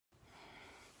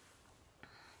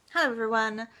Hello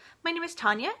everyone, my name is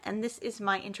Tanya and this is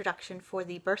my introduction for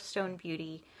the Birthstone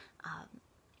Beauty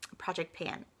project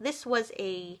pan. This was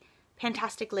a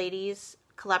Pantastic Ladies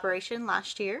collaboration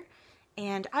last year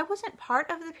and I wasn't part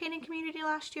of the painting community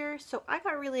last year, so I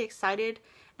got really excited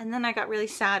and then I got really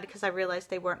sad because I realized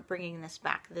they weren't bringing this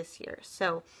back this year.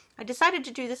 So I decided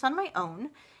to do this on my own,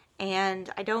 and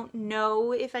I don't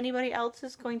know if anybody else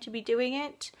is going to be doing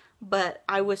it, but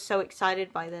I was so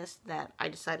excited by this that I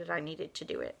decided I needed to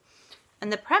do it.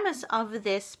 And the premise of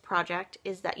this project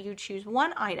is that you choose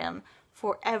one item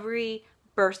for every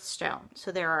birthstone.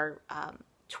 So there are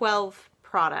 12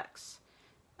 products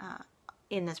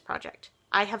in this project.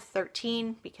 I have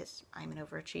 13 because I'm an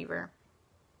overachiever.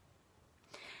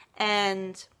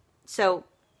 And so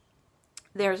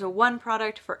there's one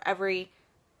product for every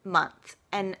month,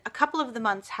 and a couple of the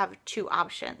months have 2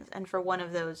 options, and for one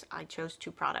of those I chose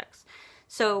 2 products.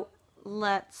 So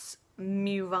let's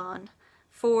move on.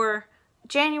 For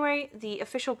January, the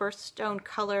official birthstone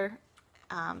color,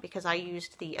 because I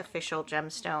used the official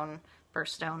gemstone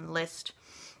birthstone list,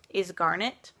 is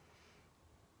Garnet,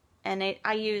 and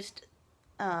I used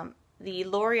the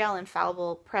L'Oreal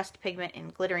Infallible Pressed Pigment in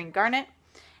Glittering Garnet,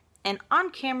 and on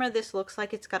camera this looks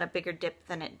like it's got a bigger dip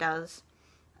than it does.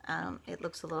 It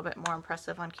looks a little bit more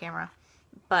impressive on camera,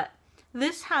 but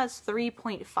this has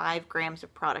 3.5 grams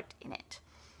of product in it,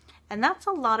 and that's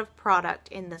a lot of product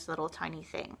in this little tiny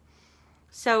thing.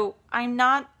 So I'm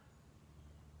not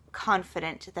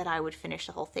confident that I would finish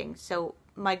the whole thing, so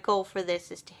my goal for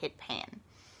this is to hit pan.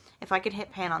 If I could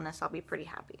hit pan on this, I'll be pretty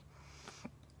happy.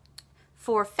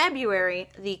 For February,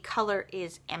 the color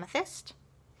is Amethyst,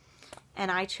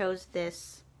 and I chose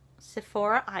this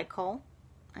Sephora eye Kohl,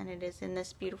 and it is in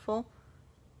this beautiful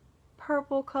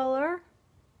purple color,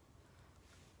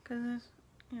 because it's,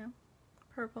 you know,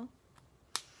 purple.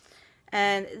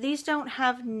 And these don't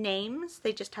have names,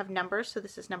 they just have numbers, so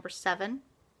this is number 7.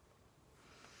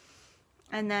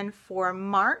 And then for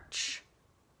March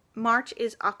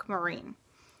is Aquamarine,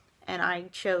 and I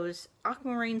chose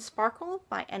Aquamarine Sparkle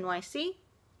by NYC.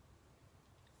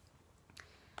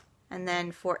 And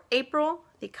then for April,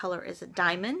 the color is a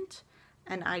Diamond,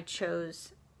 and I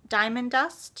chose Diamond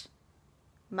Dust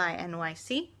by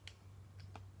NYC.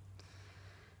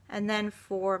 And then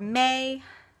for May,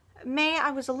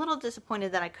 I was a little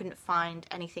disappointed that I couldn't find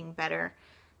anything better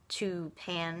to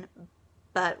pan,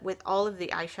 but with all of the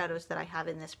eyeshadows that I have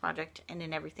in this project and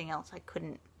in everything else, I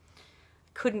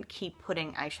couldn't keep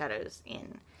putting eyeshadows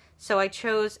in. So I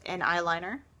chose an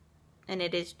eyeliner, and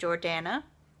it is Jordana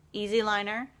Easy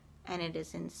Liner, and it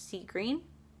is in Seagreen.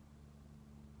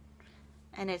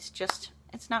 And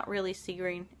it's not really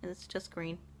Seagreen, it's just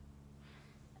green.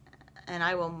 And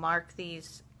I will mark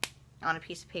these on a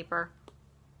piece of paper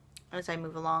as I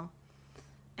move along,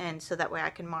 and so that way I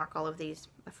can mark all of these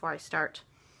before I start.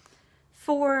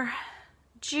 For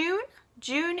June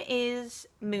is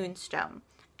Moonstone,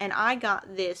 and I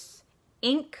got this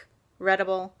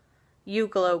Inc.redible You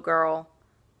Glow Girl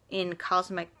in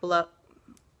Cosmic Blur,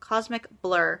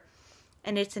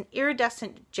 and it's an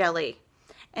iridescent jelly,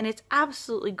 and it's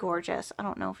absolutely gorgeous. I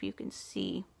don't know if you can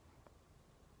see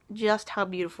just how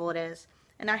beautiful it is,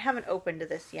 and I haven't opened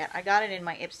this yet. I got it in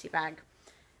my Ipsy bag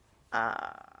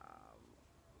a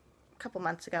couple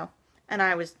months ago, and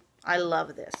I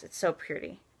love this. It's so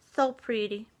pretty. So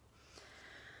pretty.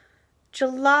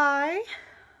 July,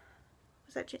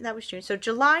 that was June. So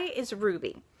July is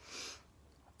Ruby.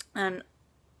 And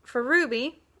for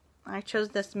Ruby, I chose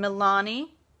this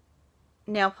Milani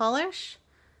nail polish.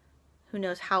 Who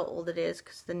knows how old it is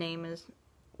because the name is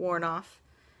worn off.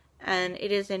 And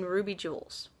it is in Ruby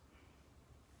Jewels.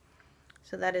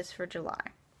 So that is for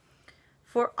July.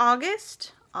 For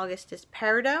August is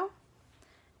Peridot,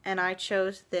 and I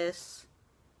chose this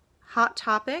Hot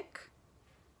Topic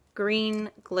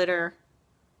green glitter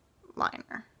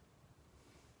liner.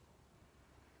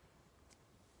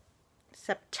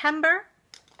 September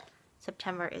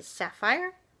is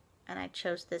Sapphire, and I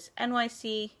chose this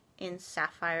NYC in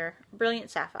Sapphire, Brilliant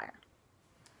Sapphire.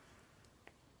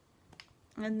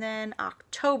 And then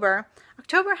October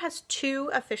has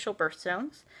 2 official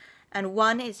birthstones, and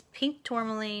one is Pink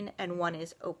Tourmaline and one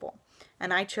is Opal.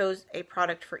 And I chose a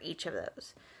product for each of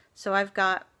those. So I've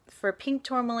got, for Pink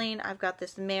Tourmaline, I've got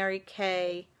this Mary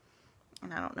Kay,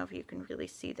 and I don't know if you can really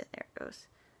see that, there it goes.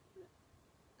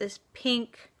 This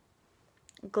pink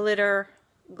glitter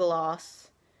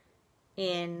gloss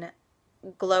in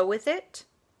Glow With It.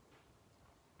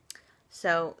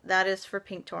 So that is for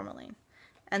Pink Tourmaline.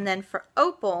 And then for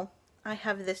Opal, I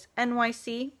have this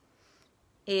NYC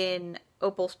in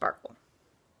Opal Sparkle.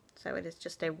 So it is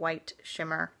just a white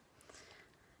shimmer.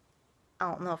 I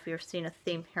don't know if you're seeing a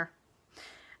theme here.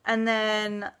 And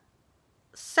then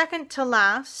second to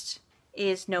last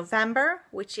is November,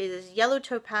 which is Yellow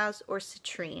Topaz or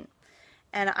Citrine.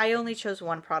 And I only chose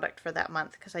one product for that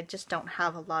month because I just don't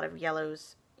have a lot of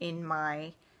yellows in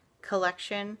my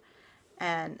collection.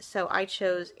 And so I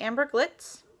chose Amber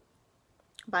Glitz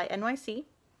by NYC.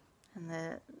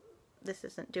 And this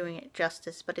isn't doing it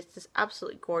justice, but it's this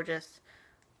absolutely gorgeous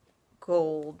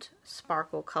gold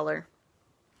sparkle color.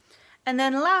 And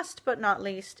then last but not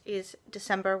least is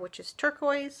December, which is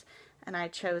Turquoise. And I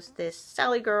chose this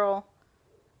Sally Girl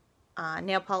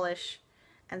nail polish.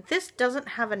 And this doesn't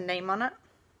have a name on it.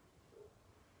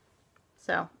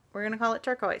 So we're going to call it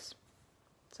Turquoise.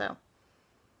 So,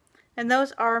 and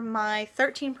those are my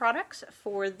 13 products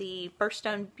for the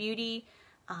Birthstone Beauty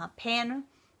pan.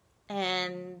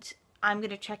 And I'm going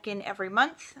to check in every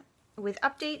month with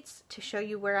updates to show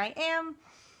you where I am.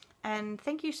 And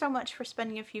thank you so much for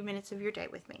spending a few minutes of your day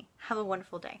with me. Have a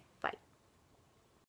wonderful day. Bye.